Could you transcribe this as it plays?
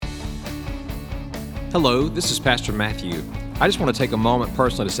Hello, this is Pastor Matthew. I just want to take a moment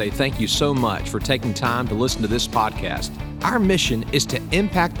personally to say thank you so much for taking time to listen to this podcast. Our mission is to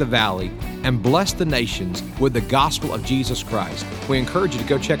impact the valley and bless the nations with the gospel of Jesus Christ. We encourage you to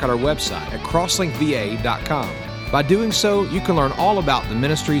go check out our website at crosslinkva.com. By doing so, you can learn all about the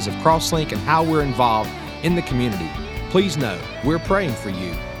ministries of Crosslink and how we're involved in the community. Please know, we're praying for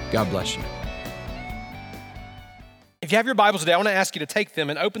you. God bless you. If you have your Bibles today, I want to ask you to take them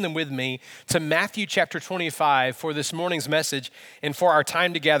and open them with me to Matthew chapter 25 for this morning's message and for our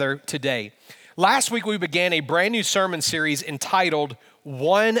time together today. Last week, we began a brand new sermon series entitled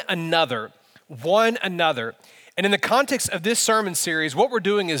One Another. One Another. And in the context of this sermon series, what we're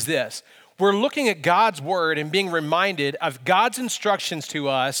doing is this. We're looking at God's word and being reminded of God's instructions to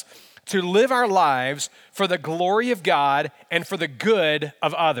us to live our lives for the glory of God and for the good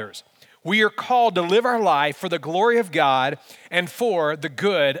of others. We are called to live our life for the glory of God and for the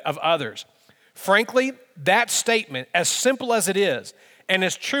good of others. Frankly, that statement, as simple as it is and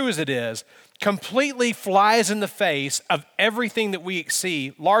as true as it is, completely flies in the face of everything that we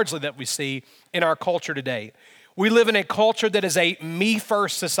see, largely that we see in our culture today. We live in a culture that is a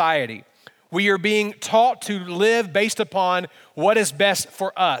me-first society. We are being taught to live based upon what is best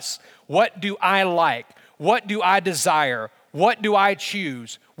for us. What do I like? What do I desire? What do I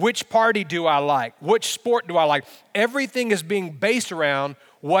choose? Which party do I like? Which sport do I like? Everything is being based around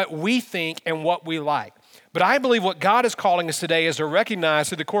what we think and what we like. But I believe what God is calling us today is to recognize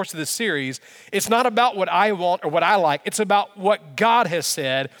through the course of this series, it's not about what I want or what I like. It's about what God has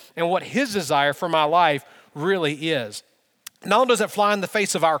said and what His desire for my life really is. Not only does it fly in the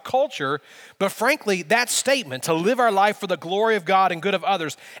face of our culture, but frankly, that statement, to live our life for the glory of God and good of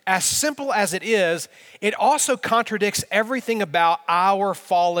others, as simple as it is, it also contradicts everything about our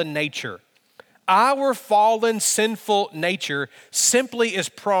fallen nature. Our fallen, sinful nature simply is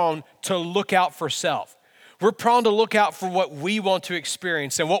prone to look out for self. We're prone to look out for what we want to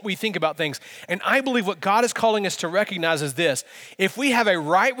experience and what we think about things. And I believe what God is calling us to recognize is this. If we have a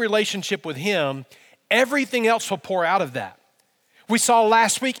right relationship with Him, everything else will pour out of that. We saw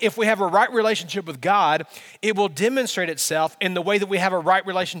last week, if we have a right relationship with God, it will demonstrate itself in the way that we have a right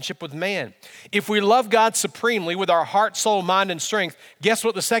relationship with man. If we love God supremely with our heart, soul, mind, and strength, guess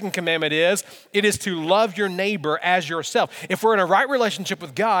what the second commandment is? It is to love your neighbor as yourself. If we're in a right relationship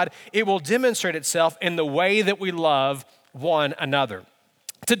with God, it will demonstrate itself in the way that we love one another.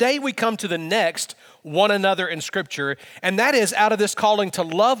 Today we come to the next one another in Scripture, and that is out of this calling to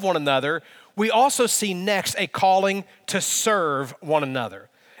love one another, we also see next a calling to serve one another.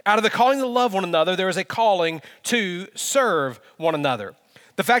 Out of the calling to love one another, there is a calling to serve one another.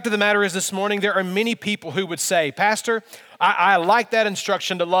 The fact of the matter is this morning, there are many people who would say, Pastor, I like that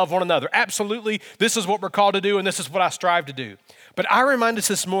instruction to love one another. Absolutely, this is what we're called to do, and this is what I strive to do. But I remind us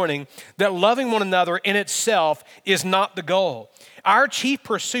this morning that loving one another in itself is not the goal. Our chief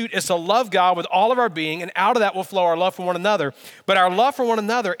pursuit is to love God with all of our being, and out of that will flow our love for one another. But our love for one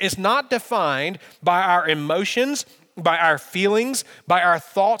another is not defined by our emotions, by our feelings, by our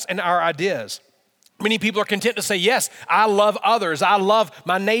thoughts, and our ideas. Many people are content to say, yes, I love others. I love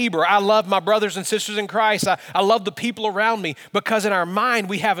my neighbor. I love my brothers and sisters in Christ. I love the people around me, because in our mind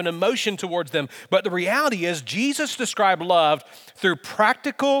we have an emotion towards them. But the reality is Jesus described love through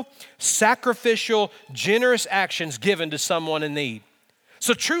practical, sacrificial, generous actions given to someone in need.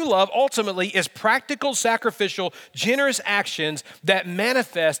 So true love ultimately is practical, sacrificial, generous actions that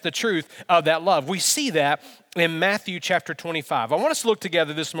manifest the truth of that love. We see that in Matthew chapter 25. I want us to look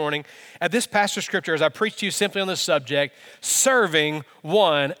together this morning at this passage of Scripture as I preach to you simply on this subject, serving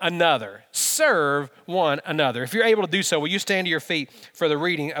one another. Serve one another. If you're able to do so, will you stand to your feet for the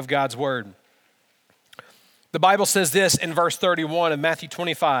reading of God's word? The Bible says this in verse 31 of Matthew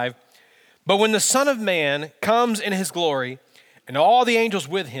 25, "But when the Son of Man comes in His glory, and all the angels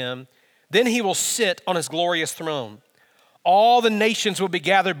with Him, then He will sit on His glorious throne. All the nations will be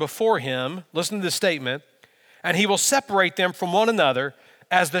gathered before Him," listen to this statement, "and He will separate them from one another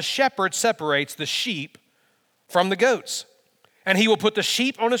as the shepherd separates the sheep from the goats. And He will put the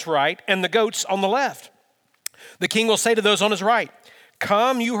sheep on His right and the goats on the left. The King will say to those on His right,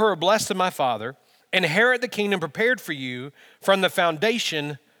 'Come, you who are blessed of my Father, inherit the kingdom prepared for you from the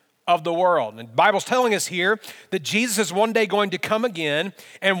foundation of the world.'" And the Bible's telling us here that Jesus is one day going to come again,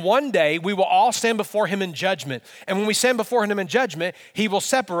 and one day we will all stand before Him in judgment. And when we stand before Him in judgment, He will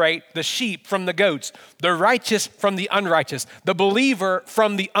separate the sheep from the goats, the righteous from the unrighteous, the believer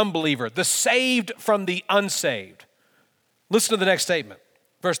from the unbeliever, the saved from the unsaved. Listen to the next statement,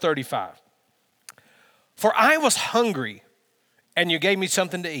 verse 35. "For I was hungry, and you gave me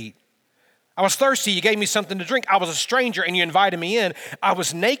something to eat. I was thirsty, you gave me something to drink. I was a stranger and you invited me in. I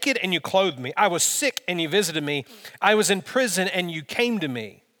was naked and you clothed me. I was sick and you visited me. I was in prison and you came to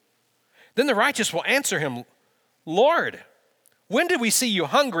me. Then the righteous will answer him, Lord, when did we see you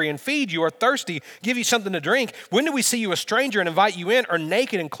hungry and feed you, or thirsty, give you something to drink? When did we see you a stranger and invite you in, or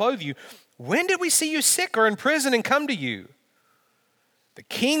naked and clothe you? When did we see you sick or in prison and come to you? The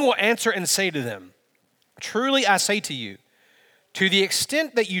king will answer and say to them, truly I say to you, to the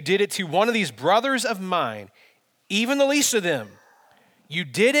extent that you did it to one of these brothers of mine, even the least of them, you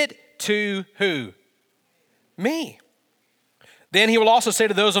did it to who? Me. Then he will also say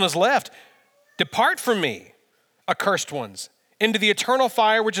to those on his left, depart from me, accursed ones, into the eternal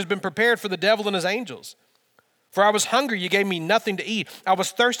fire which has been prepared for the devil and his angels. For I was hungry, you gave me nothing to eat. I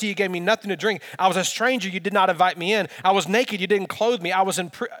was thirsty, you gave me nothing to drink. I was a stranger, you did not invite me in. I was naked, you didn't clothe me. I was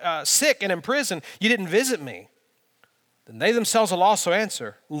sick and in prison, you didn't visit me. Then they themselves will also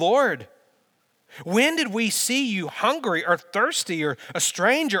answer, Lord, when did we see you hungry or thirsty or a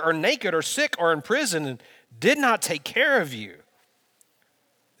stranger or naked or sick or in prison and did not take care of you?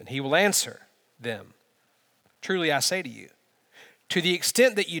 Then he will answer them, truly I say to you, to the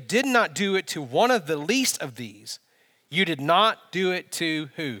extent that you did not do it to one of the least of these, you did not do it to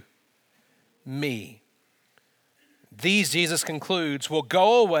who? Me. These, Jesus concludes, will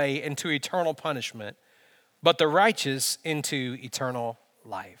go away into eternal punishment, but the righteous into eternal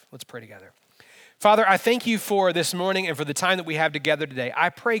life. Let's pray together. Father, I thank you for this morning and for the time that we have together today.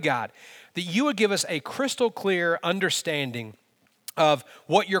 I pray, God, that you would give us a crystal clear understanding of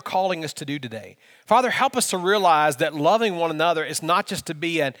what you're calling us to do today. Father, help us to realize that loving one another is not just to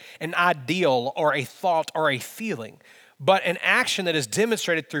be an ideal or a thought or a feeling, but an action that is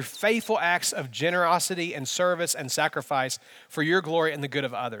demonstrated through faithful acts of generosity and service and sacrifice for your glory and the good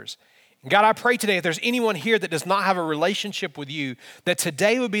of others. And God, I pray today if there's anyone here that does not have a relationship with you, that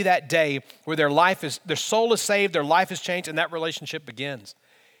today would be that day where their soul is saved, their life is changed, and that relationship begins.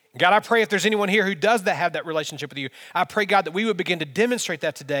 God, I pray if there's anyone here who does have that relationship with you, I pray, God, that we would begin to demonstrate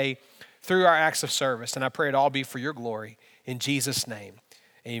that today through our acts of service. And I pray it all be for your glory. In Jesus' name,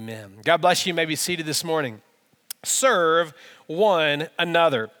 amen. God bless you. You may be seated this morning. Serve one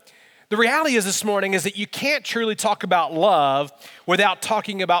another. The reality is this morning is that you can't truly talk about love without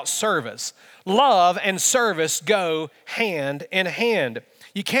talking about service. Love and service go hand in hand.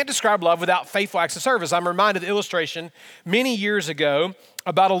 You can't describe love without faithful acts of service. I'm reminded of the illustration many years ago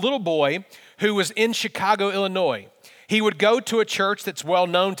about a little boy who was in Chicago, Illinois. He would go to a church that's well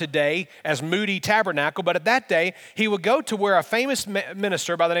known today as Moody Tabernacle, but at that day, he would go to where a famous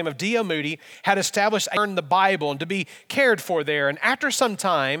minister by the name of D.L. Moody had established to learn the Bible and to be cared for there. And after some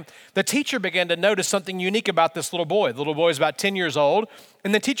time, the teacher began to notice something unique about this little boy. The little boy is about 10 years old,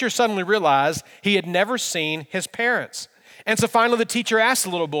 and the teacher suddenly realized he had never seen his parents. And so finally the teacher asked the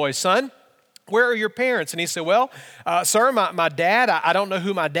little boy, son, where are your parents? And he said, well, sir, my dad, I don't know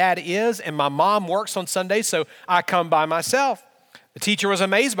who my dad is, and my mom works on Sundays, so I come by myself. The teacher was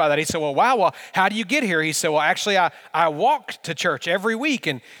amazed by that. He said, well, how do you get here? He said, well, actually, I walk to church every week.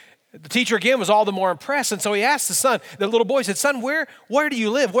 And the teacher, again, was all the more impressed. And so he asked the little boy, he said, son, where do you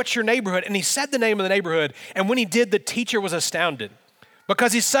live? What's your neighborhood? And he said the name of the neighborhood. And when he did, the teacher was astounded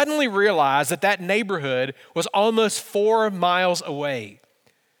because he suddenly realized that neighborhood was almost 4 miles away.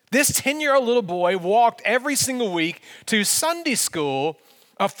 This 10-year-old little boy walked every single week to Sunday school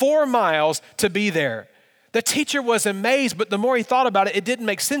 4 miles to be there. The teacher was amazed, but the more he thought about it, it didn't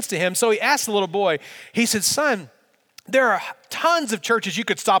make sense to him. So he asked the little boy, he said, son, there are tons of churches you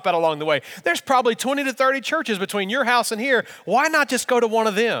could stop at along the way. There's probably 20 to 30 churches between your house and here. Why not just go to one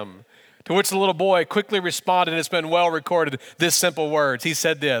of them? To which the little boy quickly responded, and it's been well recorded, this simple words. He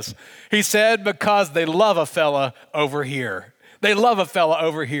said this. He said, because they love a fella over here. They love a fella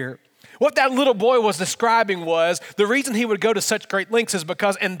over here. What that little boy was describing was the reason he would go to such great lengths is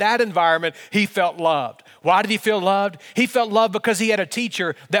because in that environment, he felt loved. Why did he feel loved? He felt loved because he had a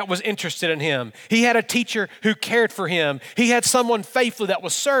teacher that was interested in him. He had a teacher who cared for him. He had someone faithful that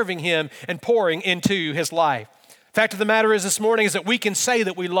was serving him and pouring into his life. Fact of the matter is this morning is that we can say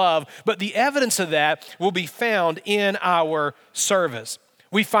that we love, but the evidence of that will be found in our service.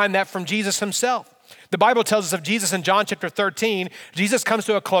 We find that from Jesus himself. The Bible tells us of Jesus in John chapter 13. Jesus comes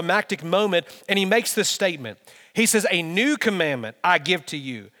to a climactic moment and he makes this statement. He says, a new commandment I give to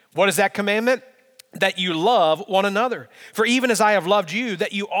you. What is that commandment? That you love one another. For even as I have loved you,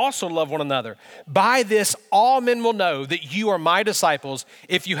 that you also love one another. By this, all men will know that you are my disciples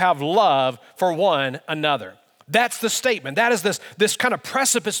if you have love for one another. That's the statement. That is this kind of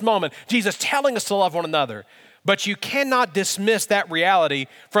precipice moment. Jesus telling us to love one another. But you cannot dismiss that reality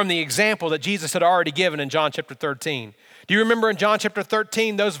from the example that Jesus had already given in John chapter 13. Do you remember in John chapter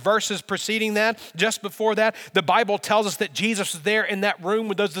 13, those verses preceding that, just before that, the Bible tells us that Jesus was there in that room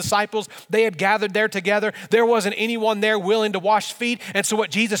with those disciples. They had gathered there together. There wasn't anyone there willing to wash feet. And so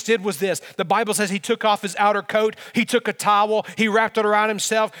what Jesus did was this. The Bible says he took off his outer coat. He took a towel. He wrapped it around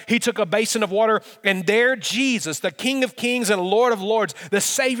himself. He took a basin of water. And there Jesus, the King of Kings and Lord of Lords, the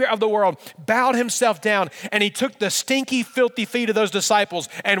Savior of the world, bowed himself down. And he took the stinky, filthy feet of those disciples.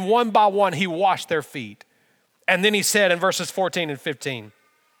 And one by one, he washed their feet. And then he said in verses 14 and 15,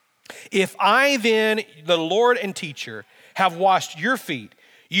 if I then, the Lord and teacher, have washed your feet,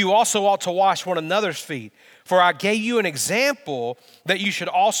 you also ought to wash one another's feet. For I gave you an example that you should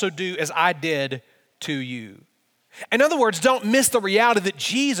also do as I did to you. In other words, don't miss the reality that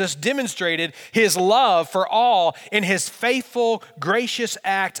Jesus demonstrated his love for all in his faithful, gracious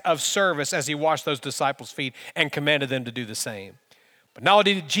act of service as he washed those disciples' feet and commanded them to do the same. But not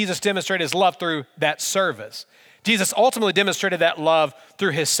only did Jesus demonstrate his love through that service, Jesus ultimately demonstrated that love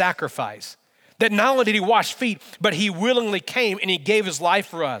through his sacrifice. That not only did he wash feet, but he willingly came and he gave his life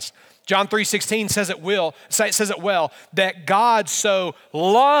for us. John 3:16 says it well, that God so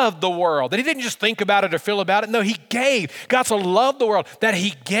loved the world, that he didn't just think about it or feel about it. No, he gave. God so loved the world that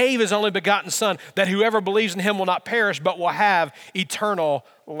he gave his only begotten son, that whoever believes in him will not perish, but will have eternal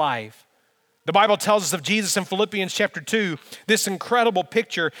life. The Bible tells us of Jesus in Philippians chapter 2, this incredible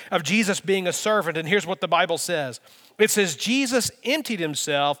picture of Jesus being a servant. And here's what the Bible says. It says, Jesus emptied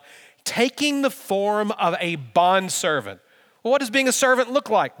himself, taking the form of a bondservant. Well, what does being a servant look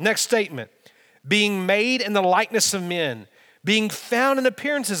like? Next statement. Being made in the likeness of men, being found in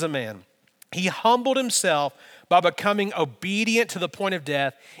appearance as a man. He humbled himself by becoming obedient to the point of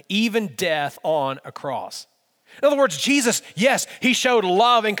death, even death on a cross. In other words, Jesus, yes, he showed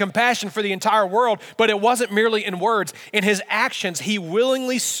love and compassion for the entire world, but it wasn't merely in words. In his actions, he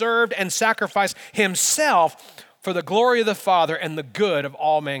willingly served and sacrificed himself for the glory of the Father and the good of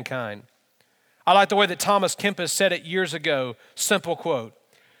all mankind. I like the way that Thomas Kempis said it years ago. Simple quote.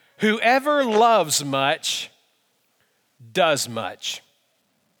 Whoever loves much does much.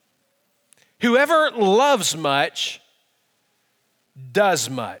 Whoever loves much does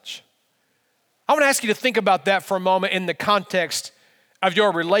much. I want to ask you to think about that for a moment in the context of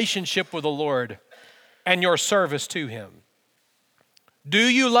your relationship with the Lord and your service to him. Do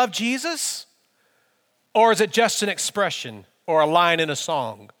you love Jesus? Or is it just an expression or a line in a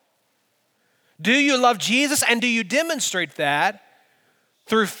song? Do you love Jesus, and do you demonstrate that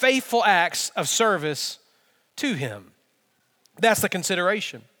through faithful acts of service to him? That's the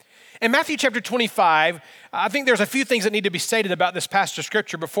consideration. In Matthew chapter 25, I think there's a few things that need to be stated about this passage of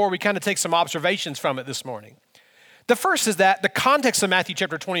scripture before we kind of take some observations from it this morning. The first is that the context of Matthew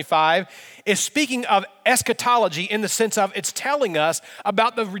chapter 25 is speaking of eschatology in the sense of it's telling us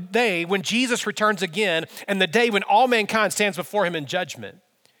about the day when Jesus returns again and the day when all mankind stands before him in judgment.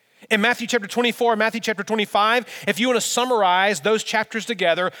 In Matthew chapter 24 and Matthew chapter 25, if you want to summarize those chapters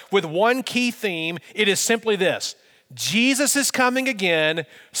together with one key theme, it is simply this. Jesus is coming again,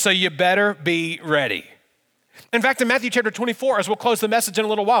 so you better be ready. In fact, in Matthew chapter 24, as we'll close the message in a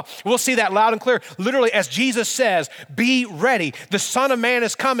little while, we'll see that loud and clear. Literally, as Jesus says, be ready. The Son of Man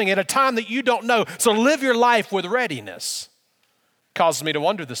is coming at a time that you don't know, so live your life with readiness. Causes me to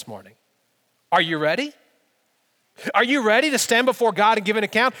wonder this morning, are you ready? Are you ready to stand before God and give an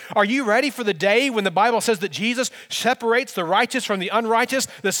account? Are you ready for the day when the Bible says that Jesus separates the righteous from the unrighteous,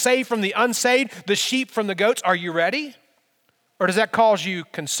 the saved from the unsaved, the sheep from the goats? Are you ready? Or does that cause you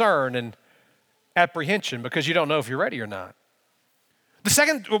concern and apprehension because you don't know if you're ready or not? The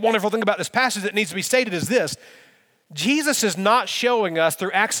second wonderful thing about this passage that needs to be stated is this. Jesus is not showing us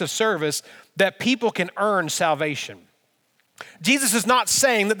through acts of service that people can earn salvation. Jesus is not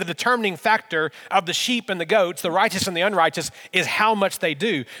saying that the determining factor of the sheep and the goats, the righteous and the unrighteous, is how much they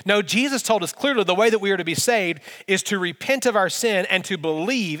do. No, Jesus told us clearly the way that we are to be saved is to repent of our sin and to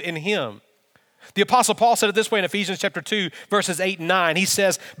believe in him. The Apostle Paul said it this way in Ephesians chapter 2, verses 8 and 9. He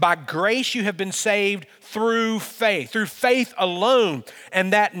says, by grace you have been saved through faith alone,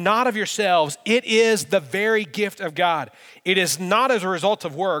 and that not of yourselves. It is the very gift of God. It is not as a result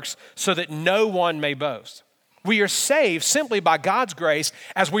of works, so that no one may boast. We are saved simply by God's grace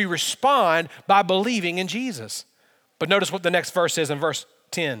as we respond by believing in Jesus. But notice what the next verse is in verse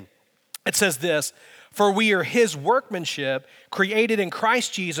 10. It says this, for we are his workmanship, created in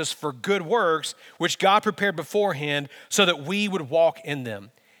Christ Jesus for good works, which God prepared beforehand so that we would walk in them.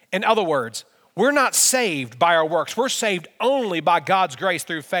 In other words, we're not saved by our works. We're saved only by God's grace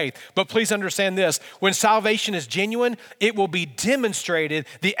through faith. But please understand this, when salvation is genuine, it will be demonstrated,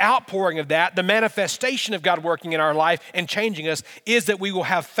 the outpouring of that, the manifestation of God working in our life and changing us is that we will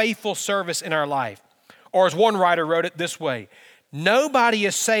have faithful service in our life. Or as one writer wrote it this way, nobody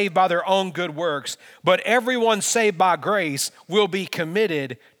is saved by their own good works, but everyone saved by grace will be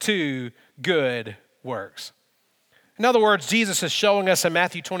committed to good works. In other words, Jesus is showing us in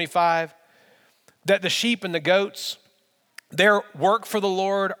Matthew 25 that the sheep and the goats, their work for the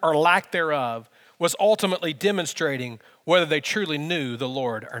Lord or lack thereof was ultimately demonstrating whether they truly knew the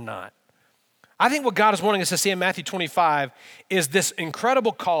Lord or not. I think what God is wanting us to see in Matthew 25 is this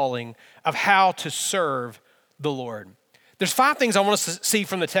incredible calling of how to serve the Lord. There's 5 things I want us to see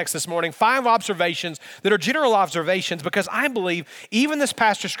from the text this morning, 5 observations that are general observations, because I believe even this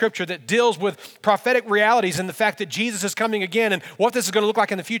passage of scripture that deals with prophetic realities and the fact that Jesus is coming again and what this is going to look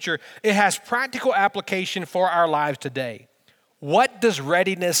like in the future, it has practical application for our lives today. What does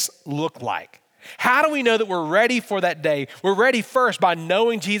readiness look like? How do we know that we're ready for that day? We're ready first by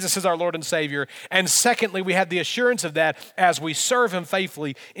knowing Jesus is our Lord and Savior. And secondly, we have the assurance of that as we serve Him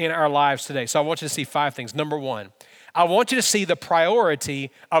faithfully in our lives today. So I want you to see 5 things. Number 1, I want you to see the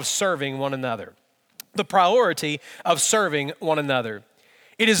priority of serving one another. The priority of serving one another.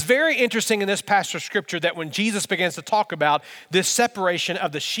 It is very interesting in this passage of scripture that when Jesus begins to talk about this separation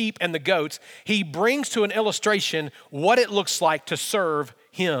of the sheep and the goats, He brings to an illustration what it looks like to serve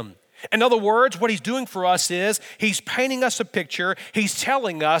Him. In other words, what He's doing for us is He's painting us a picture. He's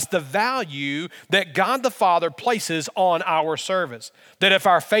telling us the value that God the Father places on our service. That if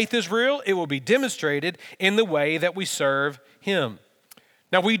our faith is real, it will be demonstrated in the way that we serve Him.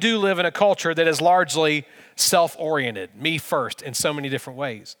 Now, we do live in a culture that is largely self-oriented, me first, in so many different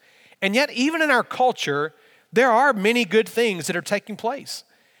ways. And yet, even in our culture, there are many good things that are taking place.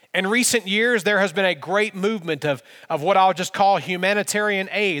 In recent years, there has been a great movement of what I'll just call humanitarian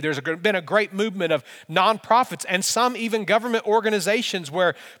aid. There's been a great movement of nonprofits and some even government organizations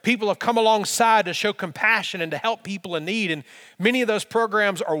where people have come alongside to show compassion and to help people in need. And many of those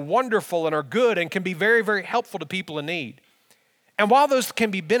programs are wonderful and are good and can be very, very helpful to people in need. And while those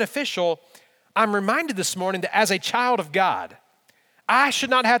can be beneficial, I'm reminded this morning that as a child of God, I should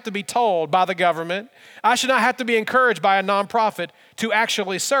not have to be told by the government, I should not have to be encouraged by a nonprofit to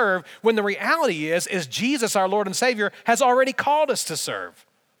actually serve, when the reality is Jesus, our Lord and Savior, has already called us to serve.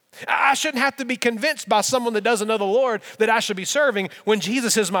 I shouldn't have to be convinced by someone that doesn't know the Lord that I should be serving when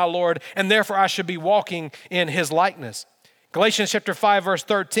Jesus is my Lord, and therefore I should be walking in His likeness. Galatians chapter 5, verse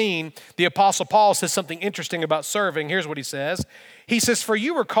 13, the Apostle Paul says something interesting about serving. Here's what he says. He says, "For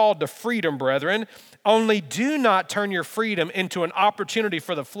you were called to freedom, brethren, only do not turn your freedom into an opportunity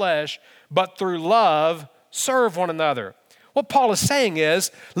for the flesh, but through love serve one another." What Paul is saying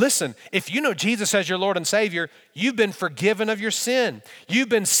is, listen, if you know Jesus as your Lord and Savior, you've been forgiven of your sin. You've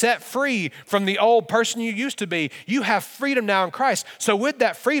been set free from the old person you used to be. You have freedom now in Christ. So with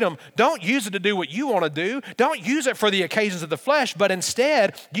that freedom, don't use it to do what you want to do. Don't use it for the occasions of the flesh, but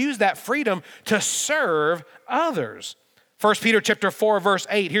instead use that freedom to serve others. 1 Peter chapter 4, verse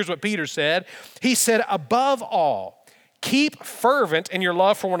 8, here's what Peter said. He said, "Above all, keep fervent in your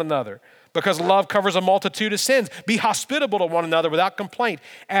love for one another, because love covers a multitude of sins. Be hospitable to one another without complaint.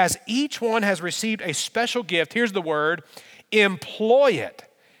 As each one has received a special gift," here's the word, "employ it.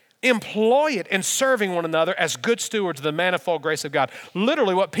 Employ it in serving one another as good stewards of the manifold grace of God."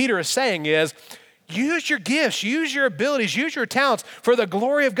 Literally what Peter is saying is, use your gifts, use your abilities, use your talents for the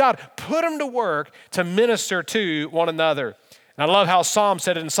glory of God. Put them to work to minister to one another. And I love how Psalm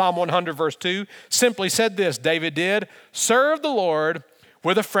said it in Psalm 100, verse 2. Simply said this, David did, "Serve the Lord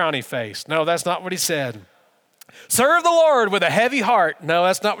with a frowny face." No, that's not what he said. "Serve the Lord with a heavy heart." No,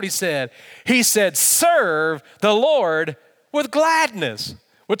 that's not what he said. He said, "Serve the Lord with gladness."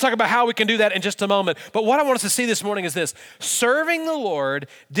 We'll talk about how we can do that in just a moment. But what I want us to see this morning is this. Serving the Lord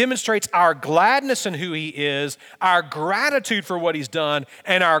demonstrates our gladness in who He is, our gratitude for what He's done,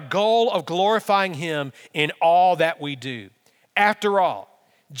 and our goal of glorifying Him in all that we do. After all,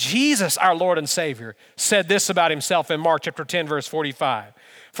 Jesus, our Lord and Savior, said this about Himself in Mark chapter 10, verse 45.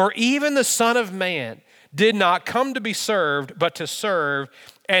 "For even the Son of Man did not come to be served, but to serve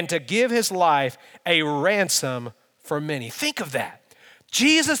and to give His life a ransom for many." Think of that.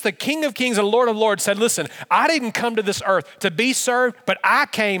 Jesus, the King of Kings and Lord of Lords, said, listen, I didn't come to this earth to be served, but I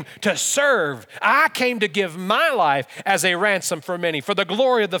came to serve. I came to give my life as a ransom for many, for the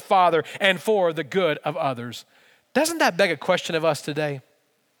glory of the Father and for the good of others. Doesn't that beg a question of us today?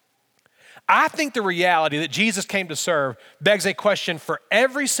 I think the reality that Jesus came to serve begs a question for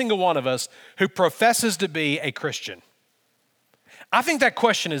every single one of us who professes to be a Christian. I think that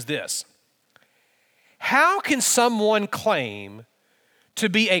question is this: how can someone claim to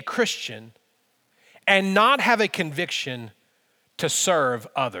be a Christian and not have a conviction to serve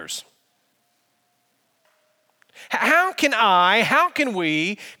others? How can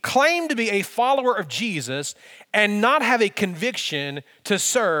we claim to be a follower of Jesus and not have a conviction to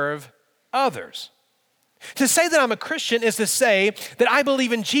serve others? To say that I'm a Christian is to say that I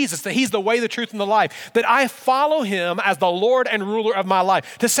believe in Jesus, that he's the way, the truth, and the life, that I follow him as the Lord and ruler of my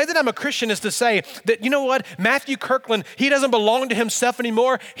life. To say that I'm a Christian is to say that, you know what, Matthew Kirkland, he doesn't belong to himself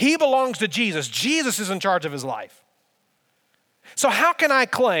anymore. He belongs to Jesus. Jesus is in charge of his life. So how can I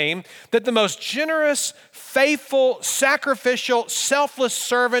claim that the most generous, faithful, sacrificial, selfless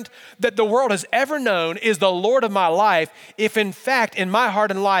servant that the world has ever known is the Lord of my life if in fact in my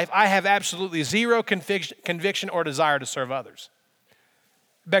heart and life I have absolutely zero conviction or desire to serve others?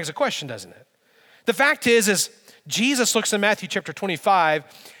 It begs a question, doesn't it? The fact is Jesus looks in Matthew chapter 25,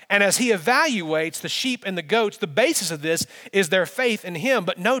 and as he evaluates the sheep and the goats, the basis of this is their faith in him.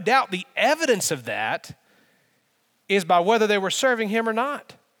 But no doubt the evidence of that is by whether they were serving him or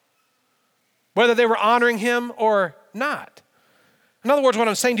not, whether they were honoring him or not. In other words, what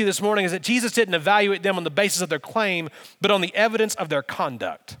I'm saying to you this morning is that Jesus didn't evaluate them on the basis of their claim, but on the evidence of their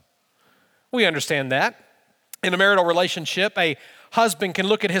conduct. We understand that. In a marital relationship, a husband can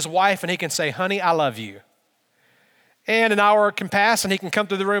look at his wife and he can say, honey, I love you. And an hour can pass and he can come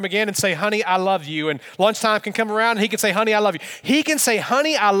through the room again and say, honey, I love you. And lunchtime can come around and he can say, honey, I love you. He can say,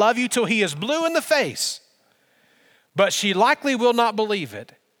 honey, I love you till he is blue in the face. But she likely will not believe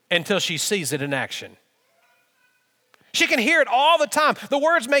it until she sees it in action. She can hear it all the time. The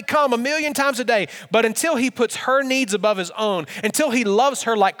words may come 1,000,000 times a day, but until he puts her needs above his own, until he loves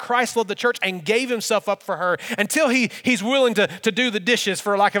her like Christ loved the church and gave himself up for her, until he's willing to do the dishes,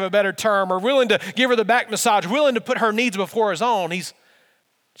 for lack of a better term, or willing to give her the back massage, willing to put her needs before his own,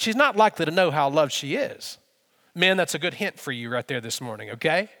 she's not likely to know how loved she is. Men, that's a good hint for you right there this morning,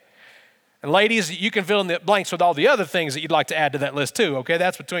 okay? And ladies, you can fill in the blanks with all the other things that you'd like to add to that list too, okay?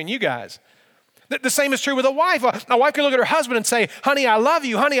 That's between you guys. The same is true with a wife. A wife can look at her husband and say, honey, I love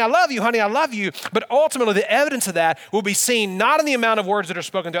you, honey, I love you, honey, I love you. But ultimately, the evidence of that will be seen not in the amount of words that are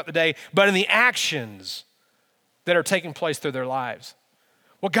spoken throughout the day, but in the actions that are taking place through their lives.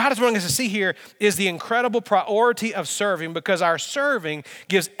 What God is wanting us to see here is the incredible priority of serving, because our serving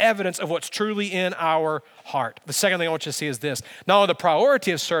gives evidence of what's truly in our heart. The second thing I want you to see is this: not only the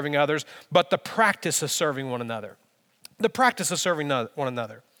priority of serving others, but the practice of serving one another. The practice of serving one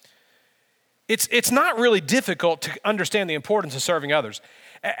another. It's not really difficult to understand the importance of serving others.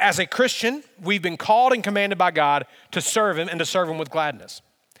 As a Christian, we've been called and commanded by God to serve him and to serve him with gladness.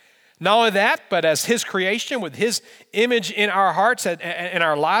 Not only that, but as his creation, with his image in our hearts and in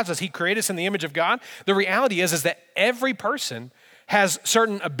our lives, as he created us in the image of God, the reality is that every person has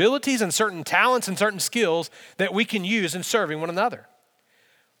certain abilities and certain talents and certain skills that we can use in serving one another.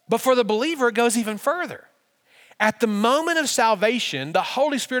 But for the believer, it goes even further. At the moment of salvation, the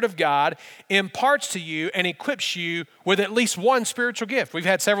Holy Spirit of God imparts to you and equips you with at least one spiritual gift. We've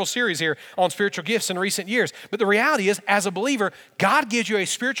had several series here on spiritual gifts in recent years. But the reality is, as a believer, God gives you a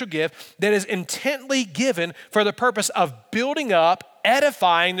spiritual gift that is intently given for the purpose of building up,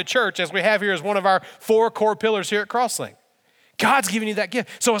 edifying the church, as we have here as one of our 4 core pillars here at Crosslink. God's giving you that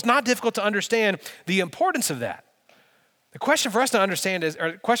gift. So it's not difficult to understand the importance of that. The question for us to understand is,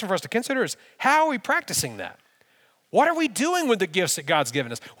 or the question for us to consider is, how are we practicing that? What are we doing with the gifts that God's given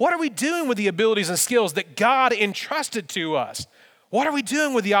us? What are we doing with the abilities and skills that God entrusted to us? What are we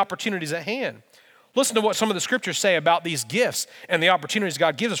doing with the opportunities at hand? Listen to what some of the scriptures say about these gifts and the opportunities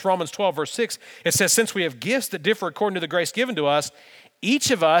God gives us. Romans 12, verse 6, it says, since we have gifts that differ according to the grace given to us,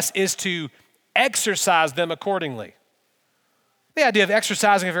 each of us is to exercise them accordingly. The idea of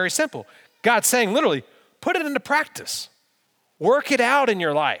exercising is very simple. God's saying literally, put it into practice. Work it out in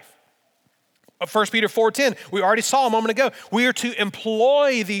your life. 1 Peter 4:10, we already saw a moment ago. We are to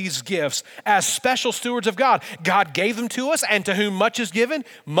employ these gifts as special stewards of God. God gave them to us, and to whom much is given,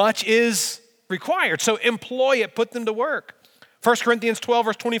 much is required. So employ it, put them to work. 1 Corinthians 12,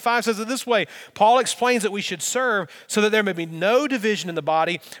 verse 25 says it this way. Paul explains that we should serve so that there may be no division in the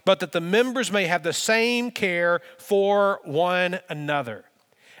body, but that the members may have the same care for one another.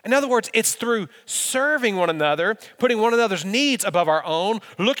 In other words, it's through serving one another, putting one another's needs above our own,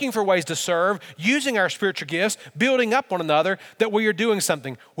 looking for ways to serve, using our spiritual gifts, building up one another, that we are doing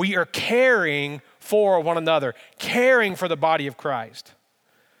something. We are caring for one another, caring for the body of Christ.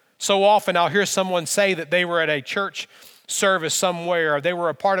 So often I'll hear someone say that they were at a church service somewhere, or they were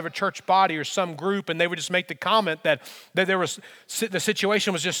a part of a church body or some group, and they would just make the comment that the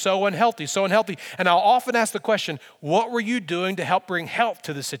situation was just so unhealthy. And I'll often ask the question, what were you doing to help bring health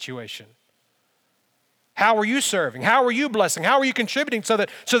to the situation? How were you serving? How were you blessing? How were you contributing so that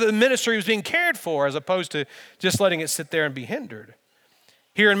the ministry was being cared for, as opposed to just letting it sit there and be hindered?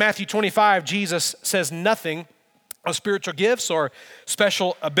 Here in Matthew 25, Jesus says nothing of spiritual gifts or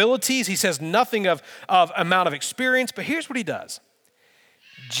special abilities. He says nothing of amount of experience, but here's what he does.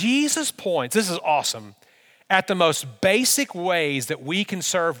 Jesus points, this is awesome, at the most basic ways that we can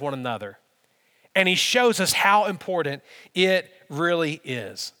serve one another. And he shows us how important it really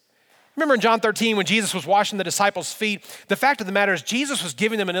is. Remember in John 13 when Jesus was washing the disciples' feet, the fact of the matter is Jesus was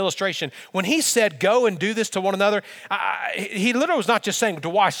giving them an illustration. When he said, go and do this to one another, he literally was not just saying to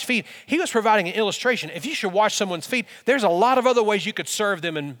wash feet. He was providing an illustration. If you should wash someone's feet, there's a lot of other ways you could serve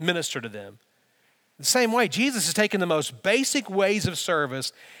them and minister to them. The same way, Jesus is taking the most basic ways of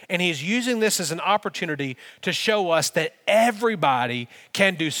service, and he's using this as an opportunity to show us that everybody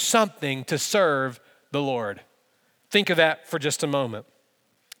can do something to serve the Lord. Think of that for just a moment.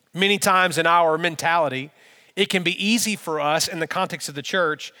 Many times in our mentality, it can be easy for us in the context of the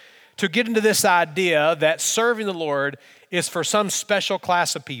church to get into this idea that serving the Lord is for some special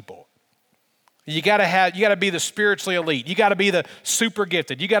class of people. You gotta be the spiritually elite. You gotta be the super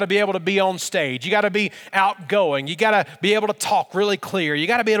gifted. You gotta be able to be on stage. You gotta be outgoing. You gotta be able to talk really clear. You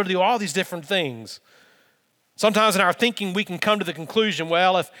gotta be able to do all these different things. Sometimes in our thinking, we can come to the conclusion,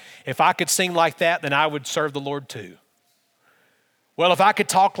 well, if I could sing like that, then I would serve the Lord too. Well, if I could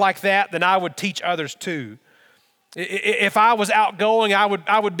talk like that, then I would teach others too. If I was outgoing,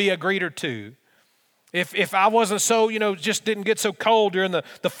 I would be a greeter too. If I wasn't so, just didn't get so cold during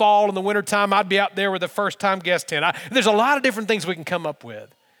the fall and the winter time, I'd be out there with the first time guest tent. There's a lot of different things we can come up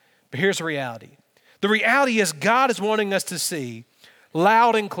with. But here's the reality. The reality is God is wanting us to see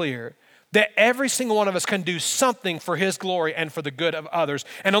loud and clear that every single one of us can do something for his glory and for the good of others.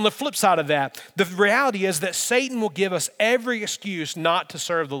 And on the flip side of that, the reality is that Satan will give us every excuse not to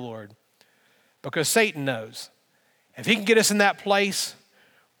serve the Lord. Because Satan knows if he can get us in that place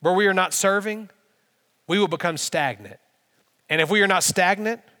where we are not serving, we will become stagnant. And if we are not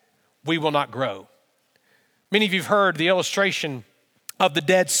stagnant, we will not grow. Many of you have heard the illustration of the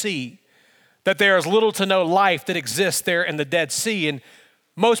Dead Sea, that there is little to no life that exists there in the Dead Sea. And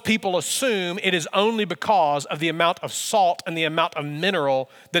most people assume it is only because of the amount of salt and the amount of mineral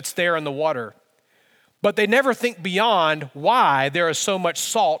that's there in the water. But they never think beyond why there is so much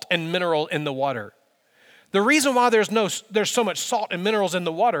salt and mineral in the water. The reason why there's so much salt and minerals in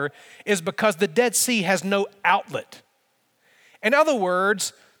the water is because the Dead Sea has no outlet. In other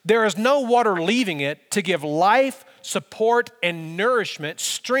words, there is no water leaving it to give life, support, and nourishment,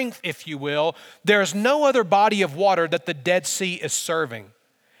 strength, if you will. There is no other body of water that the Dead Sea is serving.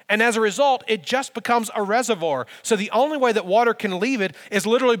 And as a result, it just becomes a reservoir. So the only way that water can leave it is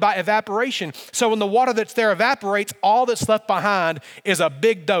literally by evaporation. So when the water that's there evaporates, all that's left behind is a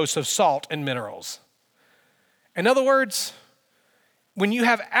big dose of salt and minerals. In other words, when you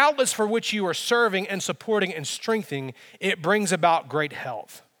have outlets for which you are serving and supporting and strengthening, it brings about great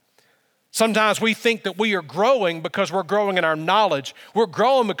health. Sometimes we think that we are growing because we're growing in our knowledge. We're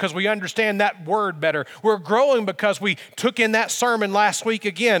growing because we understand that word better. We're growing because we took in that sermon last week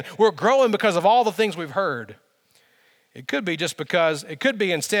again. We're growing because of all the things we've heard. It could be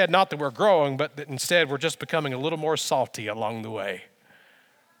instead not that we're growing, but that instead we're just becoming a little more salty along the way.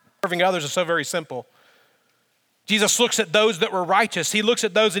 Serving others is so very simple. Jesus looks at those that were righteous. He looks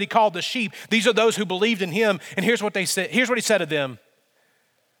at those that he called the sheep. These are those who believed in him. And here's what they said. Here's what he said to them.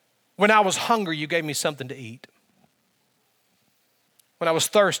 When I was hungry, you gave me something to eat. When I was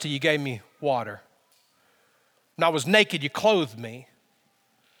thirsty, you gave me water. When I was naked, you clothed me.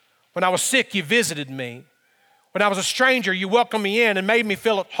 When I was sick, you visited me. When I was a stranger, you welcomed me in and made me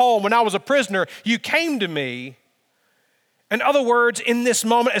feel at home. When I was a prisoner, you came to me. In other words, in this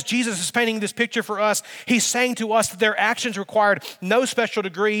moment, as Jesus is painting this picture for us, he's saying to us that their actions required no special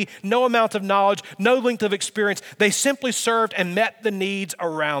degree, no amount of knowledge, no length of experience. They simply served and met the needs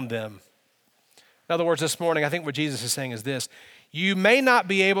around them. In other words, this morning, I think what Jesus is saying is this. You may not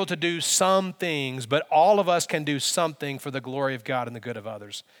be able to do some things, but all of us can do something for the glory of God and the good of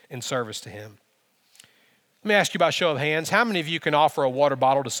others in service to him. Let me ask you by show of hands, how many of you can offer a water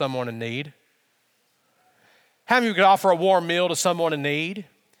bottle to someone in need? How many of you could offer a warm meal to someone in need?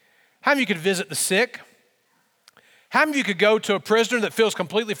 How many of you could visit the sick? How many of you could go to a prisoner that feels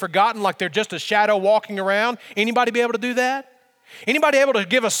completely forgotten, like they're just a shadow walking around? Anybody be able to do that? Anybody able to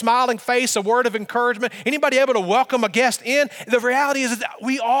give a smiling face, a word of encouragement? Anybody able to welcome a guest in? The reality is that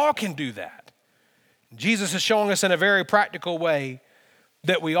we all can do that. Jesus is showing us in a very practical way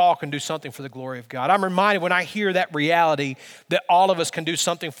that we all can do something for the glory of God. I'm reminded when I hear that reality that all of us can do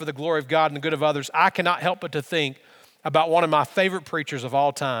something for the glory of God and the good of others, I cannot help but to think about one of my favorite preachers of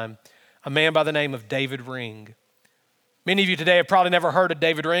all time, a man by the name of David Ring. Many of you today have probably never heard of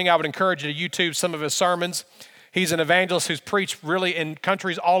David Ring. I would encourage you to YouTube some of his sermons. He's an evangelist who's preached really in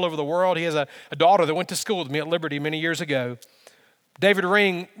countries all over the world. He has a daughter that went to school with me at Liberty many years ago. David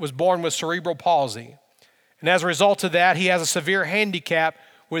Ring was born with cerebral palsy. And as a result of that, he has a severe handicap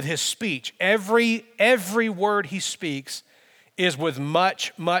with his speech. Every word he speaks is with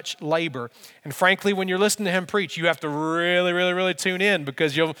much, much labor. And frankly, when you're listening to him preach, you have to really, really, really tune in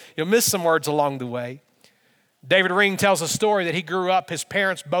because you'll miss some words along the way. David Ring tells a story that he grew up, his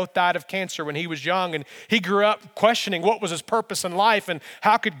parents both died of cancer when he was young, and he grew up questioning what was his purpose in life and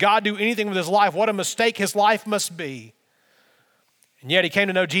how could God do anything with his life, what a mistake his life must be. And yet he came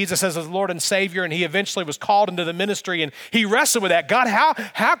to know Jesus as his Lord and Savior, and he eventually was called into the ministry, and he wrestled with that. God,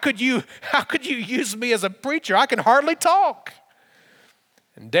 how could you use me as a preacher? I can hardly talk.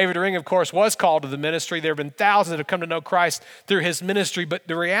 And David Ring, of course, was called to the ministry. There have been thousands that have come to know Christ through his ministry, but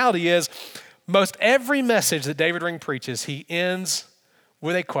the reality is most every message that David Ring preaches, he ends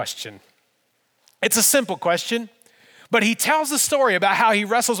with a question. It's a simple question, but he tells a story about how he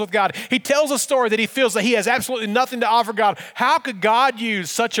wrestles with God. He tells a story that he feels that he has absolutely nothing to offer God. How could God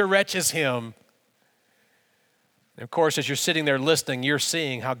use such a wretch as him? And of course, as you're sitting there listening, you're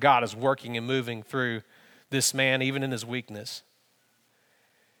seeing how God is working and moving through this man, even in his weakness.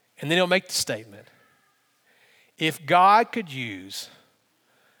 And then he'll make the statement, if God could use,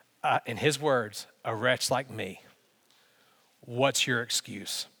 in his words, a wretch like me, what's your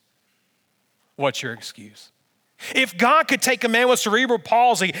excuse? What's your excuse? If God could take a man with cerebral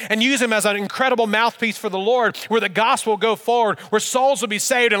palsy and use him as an incredible mouthpiece for the Lord, where the gospel will go forward, where souls will be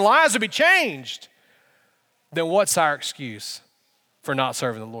saved and lives will be changed, then what's our excuse for not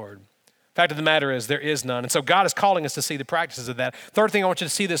serving the Lord? Fact of the matter is, there is none. And so God is calling us to see the practices of that. Third thing I want you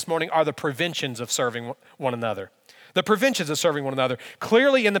to see this morning are the preventions of serving one another. The preventions of serving one another.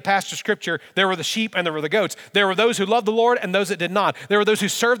 Clearly in the passage of Scripture, there were the sheep and there were the goats. There were those who loved the Lord and those that did not. There were those who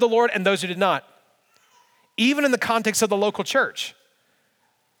served the Lord and those who did not. Even in the context of the local church,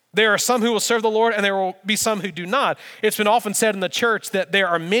 there are some who will serve the Lord and there will be some who do not. It's been often said in the church that there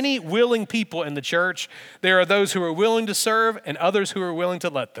are many willing people in the church. There are those who are willing to serve and others who are willing to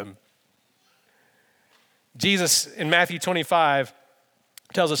let them. Jesus in Matthew 25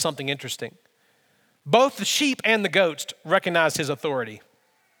 tells us something interesting. Both the sheep and the goats recognized his authority.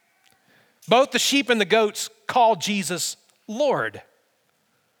 Both the sheep and the goats called Jesus Lord.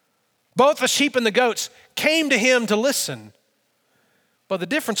 Both the sheep and the goats came to him to listen. But the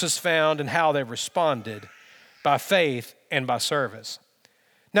difference is found in how they responded, by faith and by service.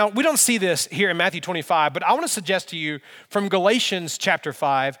 Now, we don't see this here in Matthew 25, but I want to suggest to you from Galatians chapter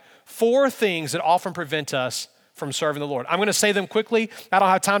 5, 4 things that often prevent us from serving the Lord. I'm going to say them quickly. I don't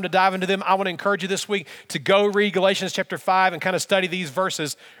have time to dive into them. I want to encourage you this week to go read Galatians chapter 5 and kind of study these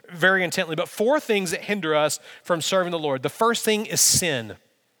verses very intently. But 4 things that hinder us from serving the Lord. The first thing is sin.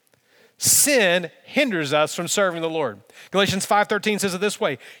 Sin hinders us from serving the Lord. Galatians 5:13 says it this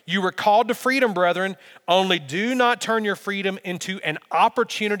way, you were called to freedom, brethren, only do not turn your freedom into an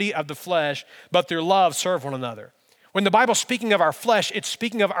opportunity of the flesh, but through love serve one another. When the Bible's speaking of our flesh, it's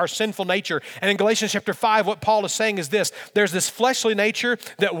speaking of our sinful nature. And in Galatians chapter 5, what Paul is saying is this, there's this fleshly nature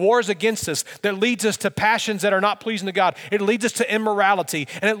that wars against us, that leads us to passions that are not pleasing to God. It leads us to immorality,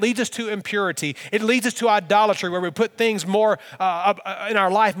 and it leads us to impurity. It leads us to idolatry, where we put things more in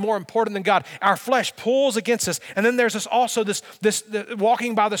our life more important than God. Our flesh pulls against us. And then there's this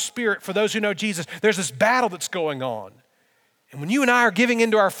walking by the Spirit for those who know Jesus. There's this battle that's going on. And when you and I are giving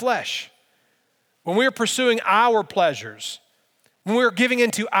into our flesh, when we're pursuing our pleasures, when we're giving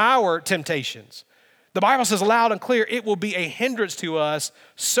into our temptations, the Bible says loud and clear, it will be a hindrance to us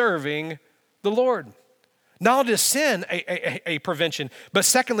serving the Lord. Not only is sin a prevention, but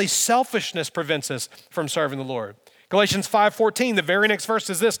secondly, selfishness prevents us from serving the Lord. Galatians 5:14, the very next verse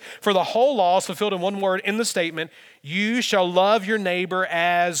is this, for the whole law is fulfilled in one word in the statement, you shall love your neighbor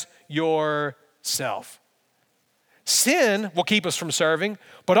as yourself. Sin will keep us from serving,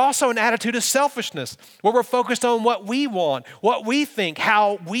 but also an attitude of selfishness where we're focused on what we want, what we think,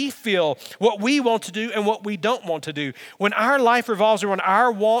 how we feel, what we want to do and what we don't want to do. When our life revolves around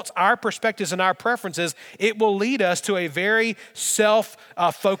our wants, our perspectives, and our preferences, it will lead us to a very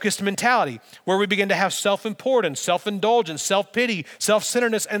self-focused mentality where we begin to have self-importance, self-indulgence, self-pity,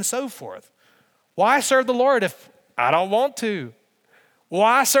 self-centeredness, and so forth. Why serve the Lord if I don't want to?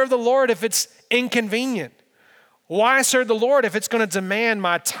 Why serve the Lord if it's inconvenient? Why serve the Lord if it's going to demand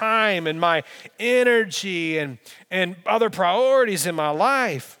my time and my energy and other priorities in my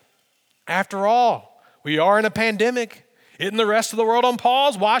life? After all, we are in a pandemic. Isn't the rest of the world on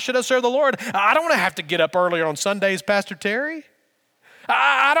pause? Why should I serve the Lord? I don't want to have to get up earlier on Sundays, Pastor Terry.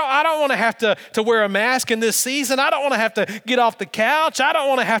 I don't want to have to wear a mask in this season. I don't want to have to get off the couch. I don't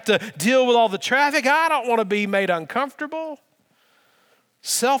want to have to deal with all the traffic. I don't want to be made uncomfortable.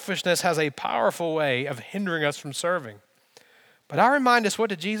 Selfishness has a powerful way of hindering us from serving. But I remind us, what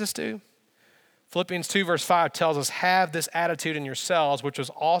did Jesus do? Philippians 2 verse 5 tells us, have this attitude in yourselves, which was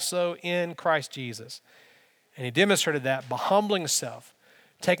also in Christ Jesus. And he demonstrated that by humbling himself,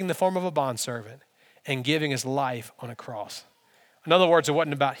 taking the form of a bondservant, and giving his life on a cross. In other words, it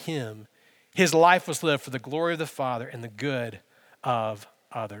wasn't about him. His life was lived for the glory of the Father and the good of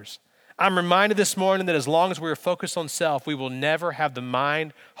others. I'm reminded this morning that as long as we are focused on self, we will never have the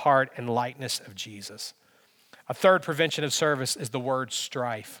mind, heart, and likeness of Jesus. A third prevention of service is the word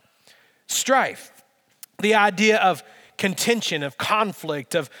strife. Strife, the idea of contention, of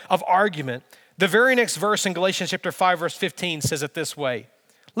conflict, of argument. The very next verse in Galatians chapter 5, verse 15 says it this way.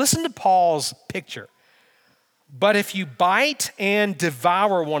 Listen to Paul's picture. But if you bite and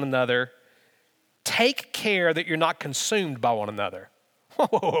devour one another, take care that you're not consumed by one another.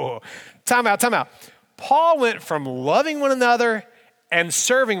 Whoa, time out. Paul went from loving one another and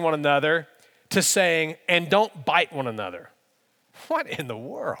serving one another to saying, and don't bite one another. What in the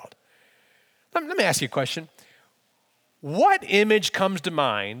world? Let me ask you a question. What image comes to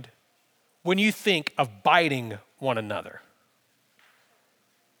mind when you think of biting one another?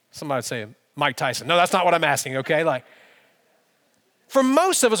 Somebody would say, Mike Tyson. No, that's not what I'm asking, okay? For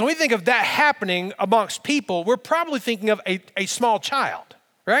most of us, when we think of that happening amongst people, we're probably thinking of a small child,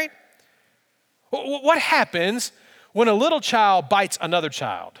 right? What happens when a little child bites another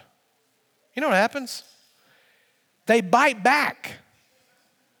child? You know what happens? They bite back,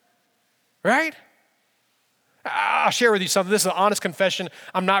 right? I'll share with you something. This is an honest confession.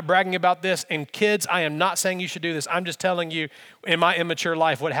 I'm not bragging about this. And kids, I am not saying you should do this. I'm just telling you in my immature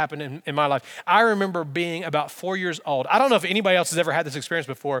life what happened in my life. I remember being about 4 years old. I don't know if anybody else has ever had this experience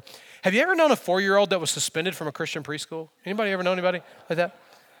before. Have you ever known a 4-year-old that was suspended from a Christian preschool? Anybody ever know anybody like that?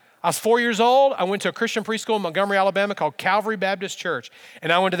 I was 4 years old. I went to a Christian preschool in Montgomery, Alabama called Calvary Baptist Church.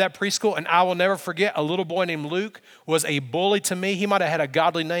 And I went to that preschool, and I will never forget, a little boy named Luke was a bully to me. He might have had a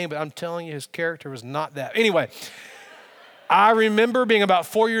godly name, but I'm telling you, his character was not that. Anyway, I remember being about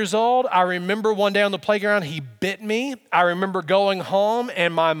 4 years old. I remember one day on the playground, he bit me. I remember going home,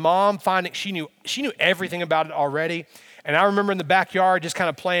 and my mom finding, she knew everything about it already. And I remember in the backyard just kind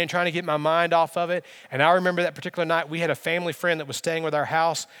of playing, trying to get my mind off of it. And I remember that particular night, we had a family friend that was staying with our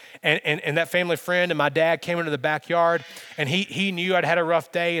house. And that family friend and my dad came into the backyard. And he knew I'd had a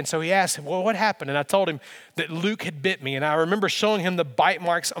rough day. And so he asked, well, what happened? And I told him that Luke had bit me. And I remember showing him the bite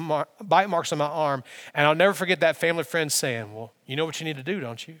marks on my arm. And I'll never forget that family friend saying, well, you know what you need to do,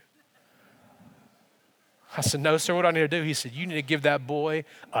 don't you? I said, no, sir, what do I need to do? He said, you need to give that boy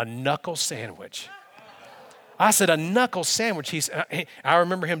a knuckle sandwich. I said, a knuckle sandwich. I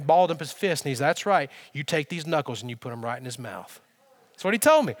remember him balled up his fist, and he said, that's right. You take these knuckles and you put them right in his mouth. That's what he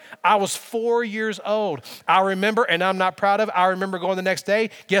told me. I was 4 years old. I remember, and I'm not proud of it, I remember going the next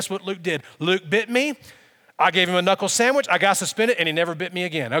day. Guess what Luke did? Luke bit me. I gave him a knuckle sandwich. I got suspended, and he never bit me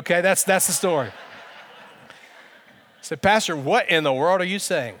again. Okay, that's the story. I said, Pastor, what in the world are you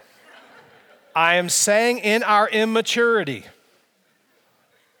saying? I am saying in our immaturity,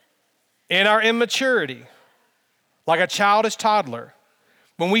 like a childish toddler,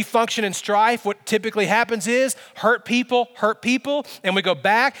 when we function in strife, what typically happens is hurt people, and we go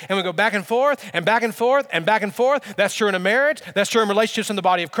back and forth and back and forth and back and forth. That's true in a marriage. That's true in relationships in the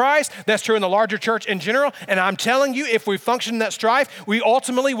body of Christ. That's true in the larger church in general. And I'm telling you, if we function in that strife, we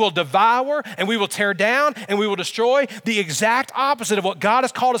ultimately will devour and we will tear down and we will destroy, the exact opposite of what God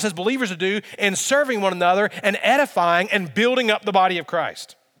has called us as believers to do in serving one another and edifying and building up the body of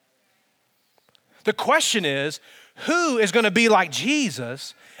Christ. The question is, who is going to be like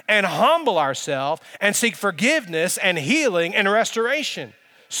Jesus and humble ourselves and seek forgiveness and healing and restoration?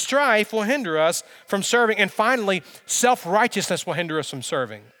 Strife will hinder us from serving. And finally, self-righteousness will hinder us from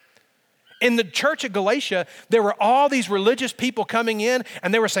serving. In the church at Galatia, there were all these religious people coming in,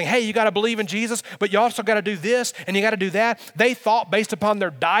 and they were saying, hey, you got to believe in Jesus, but you also got to do this and you got to do that. They thought, based upon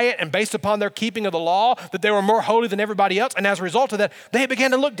their diet and based upon their keeping of the law, that they were more holy than everybody else. And as a result of that, they began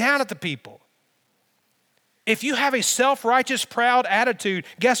to look down at the people. If you have a self-righteous, proud attitude,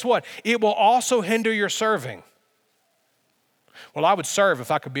 guess what? It will also hinder your serving. Well, I would serve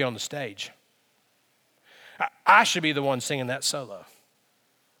if I could be on the stage. I should be the one singing that solo.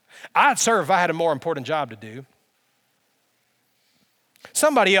 I'd serve if I had a more important job to do.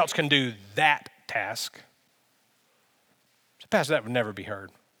 Somebody else can do that task. So, Pastor, that would never be heard.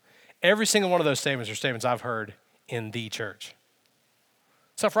 Every single one of those statements are statements I've heard in the church.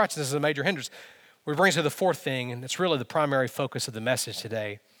 Self-righteousness is a major hindrance. Which brings to the fourth thing, and it's really the primary focus of the message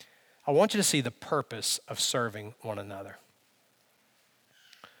today. I want you to see the purpose of serving one another.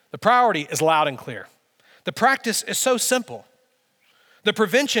 The priority is loud and clear. The practice is so simple. The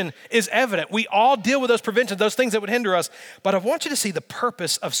prevention is evident. We all deal with those preventions, those things that would hinder us, but I want you to see the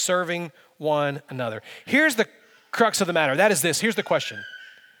purpose of serving one another. Here's the crux of the matter. That is this. Here's the question.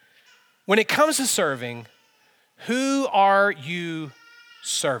 When it comes to serving, who are you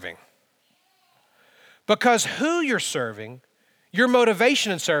serving? Because who you're serving, your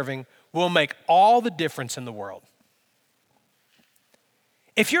motivation in serving, will make all the difference in the world.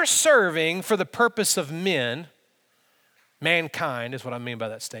 If you're serving for the purpose of men, mankind is what I mean by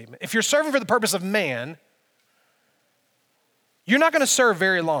that statement. If you're serving for the purpose of man, you're not going to serve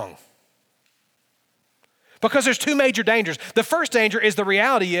very long. Because there's two major dangers. The first danger is the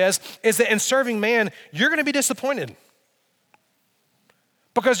reality is that in serving man, you're going to be disappointed.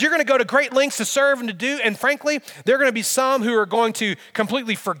 Because you're going to go to great lengths to serve and to do, and frankly, there are going to be some who are going to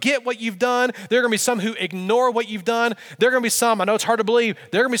completely forget what you've done. There are going to be some who ignore what you've done. There are going to be some, I know it's hard to believe,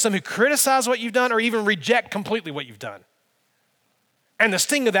 there are going to be some who criticize what you've done or even reject completely what you've done. And the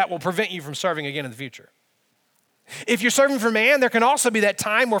sting of that will prevent you from serving again in the future. If you're serving for man, there can also be that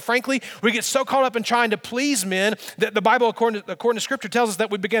time where, frankly, we get so caught up in trying to please men that the Bible, according to Scripture, tells us that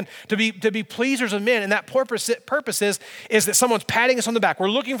we begin to be pleasers of men. And that purpose is that someone's patting us on the back. We're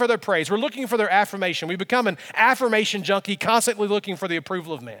looking for their praise. We're looking for their affirmation. We become an affirmation junkie, constantly looking for the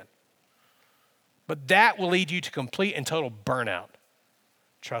approval of man. But that will lead you to complete and total burnout.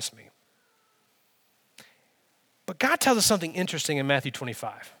 Trust me. But God tells us something interesting in Matthew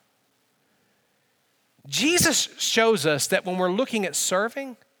 25. Jesus shows us that when we're looking at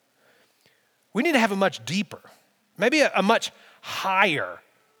serving, we need to have a much deeper, maybe a much higher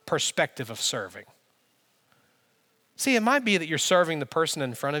perspective of serving. See, it might be that you're serving the person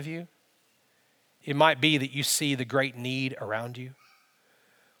in front of you. It might be that you see the great need around you.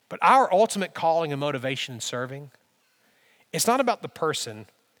 But our ultimate calling and motivation in serving, it's not about the person.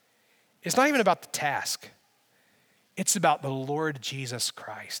 It's not even about the task. It's about the Lord Jesus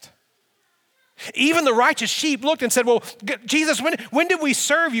Christ. Even the righteous sheep looked and said, well, Jesus, when did we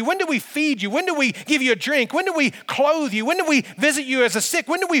serve you? When did we feed you? When did we give you a drink? When did we clothe you? When did we visit you as a sick?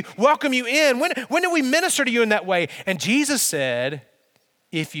 When did we welcome you in? When did we minister to you in that way? And Jesus said,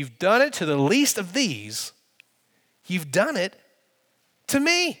 if you've done it to the least of these, you've done it to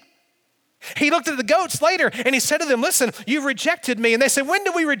me. He looked at the goats later and he said to them, listen, you've rejected me. And they said, when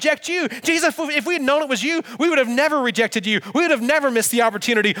did we reject you? Jesus, if we had known it was you, we would have never rejected you. We would have never missed the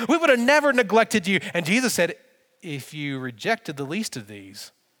opportunity. We would have never neglected you. And Jesus said, if you rejected the least of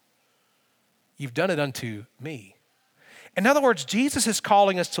these, you've done it unto me. In other words, Jesus is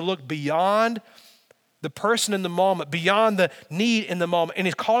calling us to look beyond the person in the moment, beyond the need in the moment. And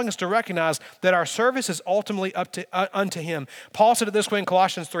he's calling us to recognize that our service is ultimately unto him. Paul said it this way in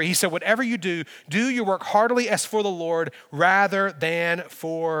Colossians 3. He said, whatever you do, do your work heartily as for the Lord rather than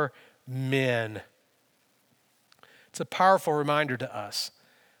for men. It's a powerful reminder to us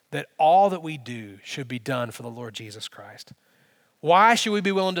that all that we do should be done for the Lord Jesus Christ. Why should we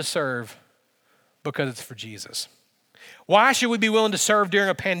be willing to serve? Because it's for Jesus. Why should we be willing to serve during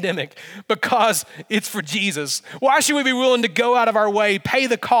a pandemic? Because it's for Jesus. Why should we be willing to go out of our way, pay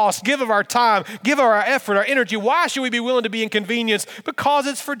the cost, give of our time, give of our effort, our energy? Why should we be willing to be inconvenienced? Because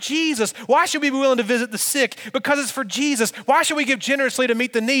it's for Jesus. Why should we be willing to visit the sick? Because it's for Jesus. Why should we give generously to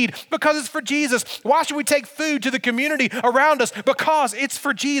meet the need? Because it's for Jesus. Why should we take food to the community around us? Because it's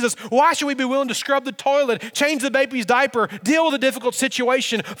for Jesus. Why should we be willing to scrub the toilet, change the baby's diaper, deal with a difficult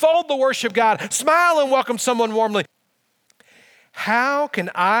situation, fold the worship guide, smile and welcome someone warmly? How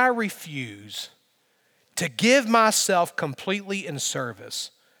can I refuse to give myself completely in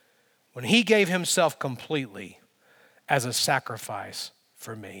service when he gave himself completely as a sacrifice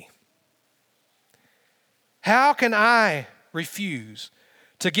for me? How can I refuse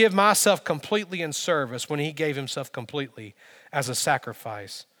to give myself completely in service when he gave himself completely as a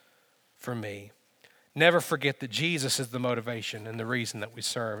sacrifice for me? Never forget that Jesus is the motivation and the reason that we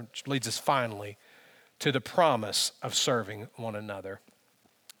serve, which leads us finally to the promise of serving one another.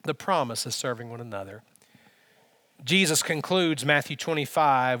 The promise of serving one another. Jesus concludes Matthew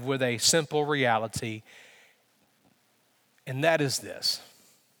 25 with a simple reality, and that is this.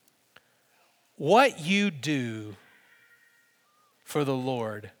 What you do for the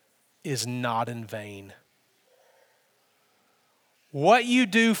Lord is not in vain. What you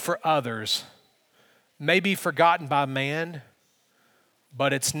do for others may be forgotten by man,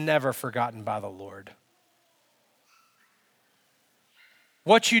 but it's never forgotten by the Lord.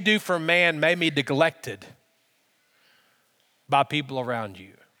 What you do for man may be neglected by people around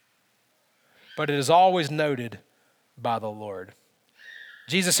you, but it is always noted by the Lord.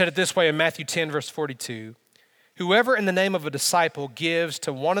 Jesus said it this way in Matthew 10, verse 42. Whoever in the name of a disciple gives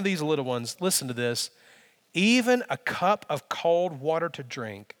to one of these little ones, listen to this, even a cup of cold water to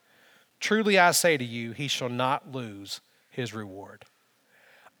drink, truly I say to you, he shall not lose his reward.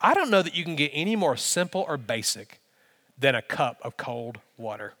 I don't know that you can get any more simple or basic than a cup of cold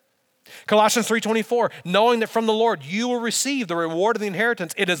water. Colossians 3:24, knowing that from the Lord you will receive the reward of the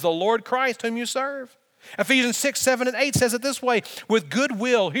inheritance. It is the Lord Christ whom you serve. Ephesians 6, 7, and 8 says it this way, with good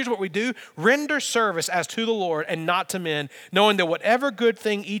will, here's what we do, render service as to the Lord and not to men, knowing that whatever good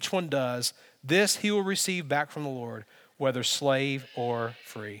thing each one does, this he will receive back from the Lord, whether slave or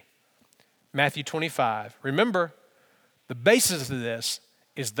free. Matthew 25, remember, the basis of this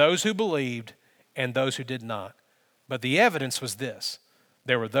is those who believed and those who did not. But the evidence was this,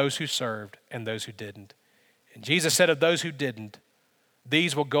 there were those who served and those who didn't. And Jesus said of those who didn't,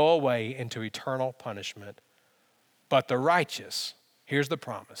 these will go away into eternal punishment, but the righteous, here's the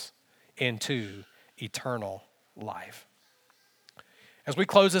promise, into eternal life. As we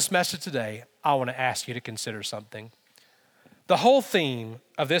close this message today, I want to ask you to consider something. The whole theme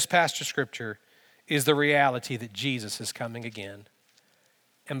of this passage of Scripture is the reality that Jesus is coming again.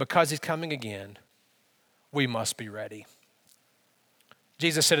 And because he's coming again, we must be ready.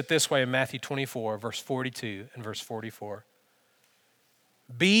 Jesus said it this way in Matthew 24, verse 42 and verse 44.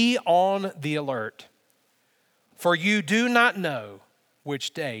 Be on the alert, for you do not know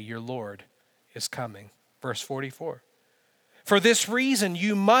which day your Lord is coming. Verse 44. For this reason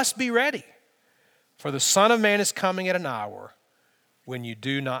you must be ready, for the Son of Man is coming at an hour when you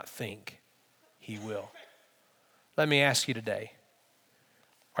do not think he will. Let me ask you today,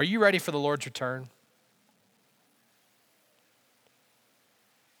 are you ready for the Lord's return?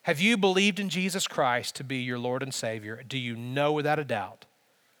 Have you believed in Jesus Christ to be your Lord and Savior? Do you know without a doubt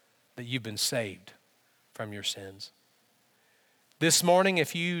that you've been saved from your sins? This morning,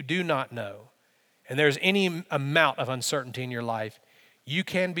 if you do not know, and there's any amount of uncertainty in your life, you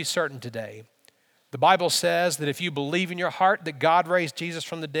can be certain today. The Bible says that if you believe in your heart that God raised Jesus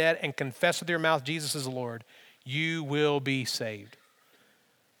from the dead and confess with your mouth Jesus is the Lord, you will be saved.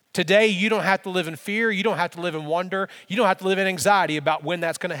 Today, you don't have to live in fear. You don't have to live in wonder. You don't have to live in anxiety about when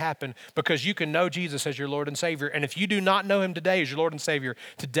that's going to happen because you can know Jesus as your Lord and Savior. And if you do not know him today as your Lord and Savior,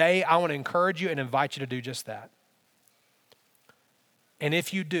 today I want to encourage you and invite you to do just that. And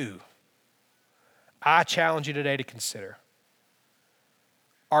if you do, I challenge you today to consider,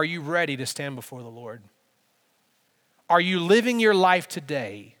 are you ready to stand before the Lord? Are you living your life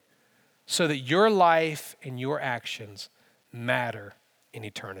today so that your life and your actions matter in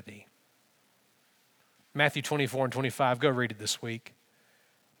eternity? Matthew 24 and 25, go read it this week.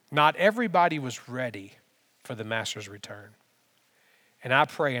 Not everybody was ready for the Master's return. And I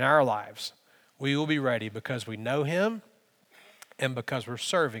pray in our lives, we will be ready because we know him and because we're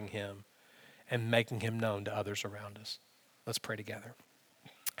serving him and making him known to others around us. Let's pray together.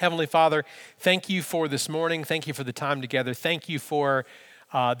 Heavenly Father, thank you for this morning. Thank you for the time together. Thank you for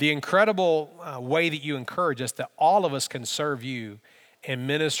the incredible way that you encourage us that all of us can serve you and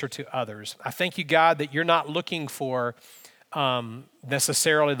minister to others. I thank you, God, that you're not looking for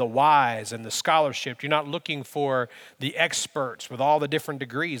necessarily the wise and the scholarship. You're not looking for the experts with all the different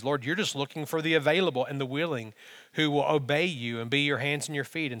degrees. Lord, you're just looking for the available and the willing who will obey you and be your hands and your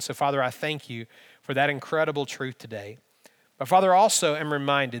feet. And so, Father, I thank you for that incredible truth today. But, Father, I also am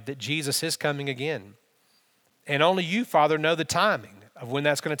reminded that Jesus is coming again. And only you, Father, know the timing of when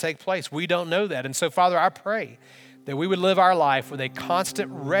that's going to take place. We don't know that. And so, Father, I pray that we would live our life with a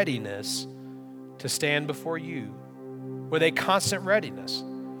constant readiness to stand before you, with a constant readiness.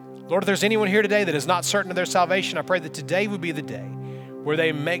 Lord, if there's anyone here today that is not certain of their salvation, I pray that today would be the day where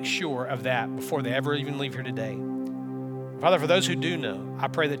they make sure of that before they ever even leave here today. Father, for those who do know, I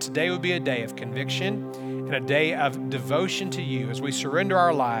pray that today would be a day of conviction and a day of devotion to you as we surrender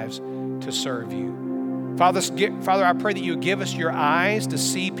our lives to serve you. Father, I pray that you would give us your eyes to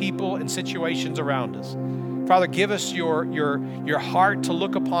see people and situations around us. Father, give us your heart to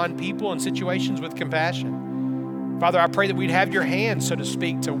look upon people and situations with compassion. Father, I pray that we'd have your hands, so to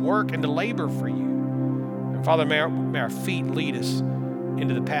speak, to work and to labor for you. And Father, may our feet lead us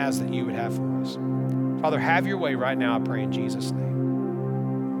into the paths that you would have for us. Father, have your way right now, I pray in Jesus'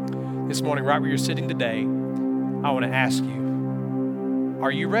 name. This morning, right where you're sitting today, I want to ask you,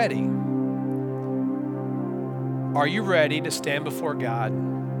 are you ready? Are you ready to stand before God?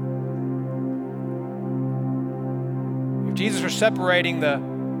 If Jesus were separating the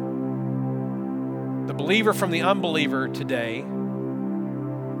believer from the unbeliever today, the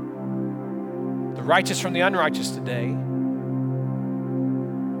righteous from the unrighteous today,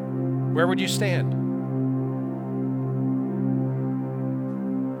 where would you stand?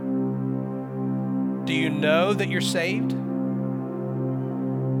 Do you know that you're saved?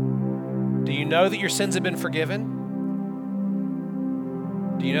 Do you know that your sins have been forgiven?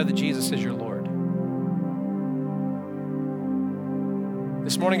 Do you know that Jesus is your Lord?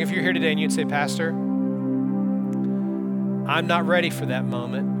 This morning, if you're here today and you'd say, Pastor, I'm not ready for that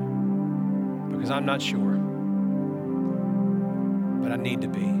moment because I'm not sure, but I need to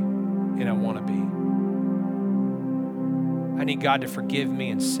be, and I want to be. I need God to forgive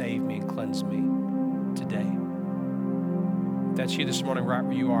me and save me and cleanse me today. If that's you this morning, right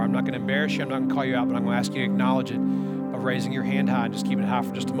where you are, I'm not going to embarrass you. I'm not going to call you out, but I'm going to ask you to acknowledge it by raising your hand high and just keeping it high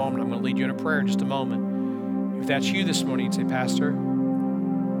for just a moment. I'm going to lead you in a prayer in just a moment. If that's you this morning, you'd say, Pastor,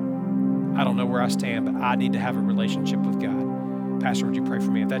 I don't know where I stand, but I need to have a relationship with God. Pastor, would you pray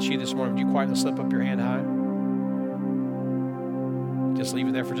for me? If that's you this morning, would you quietly slip up your hand high? Just leave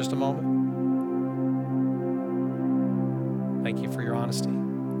it there for just a moment. Thank you for your honesty. You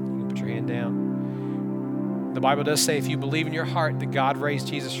can put your hand down. The Bible does say if you believe in your heart that God raised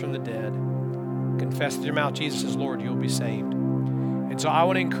Jesus from the dead, confess with your mouth Jesus is Lord, you'll be saved. And so I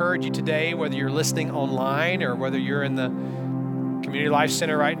want to encourage you today, whether you're listening online or whether you're in the Community Life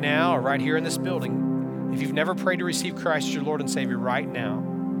Center right now or right here in this building, if you've never prayed to receive Christ as your Lord and Savior right now,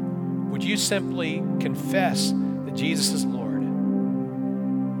 would you simply confess that Jesus is Lord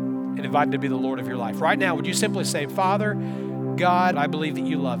and invite Him to be the Lord of your life? Right now, would you simply say, Father, God, I believe that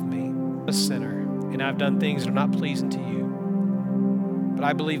you love me, I'm a sinner, and I've done things that are not pleasing to you. But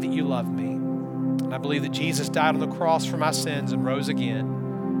I believe that you love me. And I believe that Jesus died on the cross for my sins and rose again.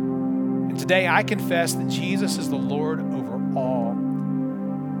 And today I confess that Jesus is the Lord over all.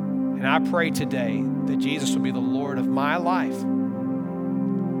 And I pray today that Jesus will be the Lord of my life.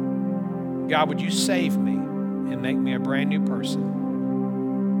 God, would you save me and make me a brand new person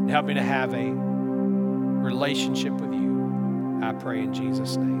and help me to have a relationship with you? I pray in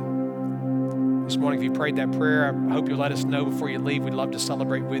Jesus' name. This morning, if you prayed that prayer, I hope you'll let us know before you leave. We'd love to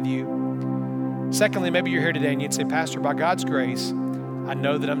celebrate with you. Secondly, maybe you're here today and you'd say, Pastor, by God's grace, I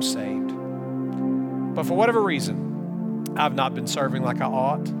know that I'm saved. But for whatever reason, I've not been serving like I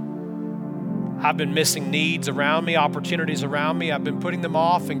ought. I've been missing needs around me, opportunities around me. I've been putting them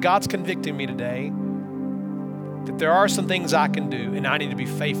off, and God's convicting me today that there are some things I can do, and I need to be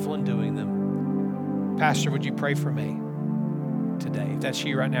faithful in doing them. Pastor, would you pray for me today? If that's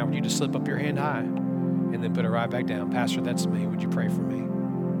you right now, would you just slip up your hand high and then put it right back down? Pastor, that's me. Would you pray for me?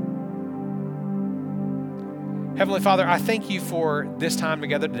 Heavenly Father, I thank you for this time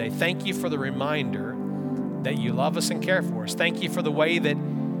together today. Thank you for the reminder that you love us and care for us. Thank you for the way that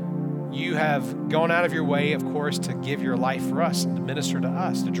you have gone out of your way, of course, to give your life for us and to minister to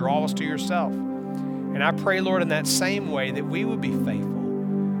us, to draw us to yourself. And I pray, Lord, in that same way that we would be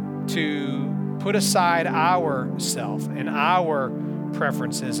faithful to put aside our self and our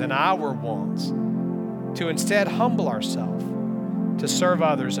preferences and our wants, to instead humble ourselves to serve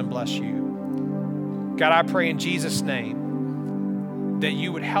others and bless you. God, I pray in Jesus' name that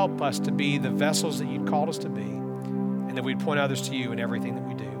you would help us to be the vessels that you'd called us to be, and that we'd point others to you in everything that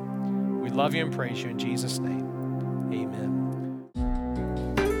we do. We love you and praise you in Jesus' name. Amen.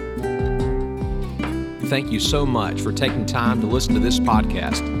 Thank you so much for taking time to listen to this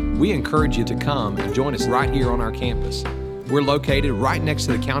podcast. We encourage you to come and join us right here on our campus. We're located right next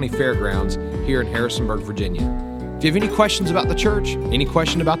to the county fairgrounds here in Harrisonburg, Virginia. If you have any questions about the church, any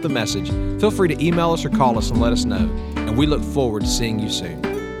question about the message, feel free to email us or call us and let us know. And we look forward to seeing you soon.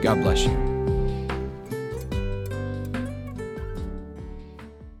 God bless you.